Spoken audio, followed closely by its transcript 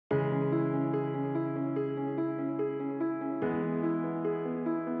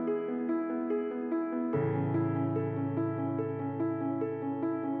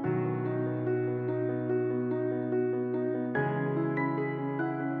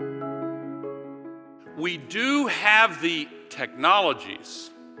We do have the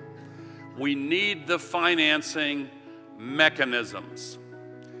technologies. We need the financing mechanisms.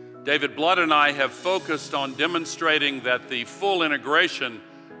 David Blood and I have focused on demonstrating that the full integration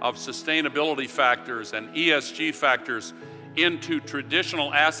of sustainability factors and ESG factors into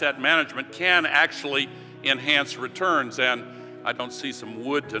traditional asset management can actually enhance returns. And I don't see some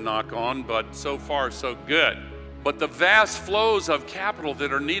wood to knock on, but so far so good. But the vast flows of capital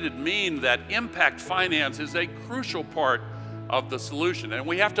that are needed mean that impact finance is a crucial part of the solution. And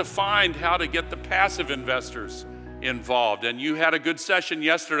we have to find how to get the passive investors involved. And you had a good session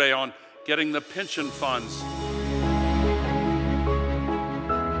yesterday on getting the pension funds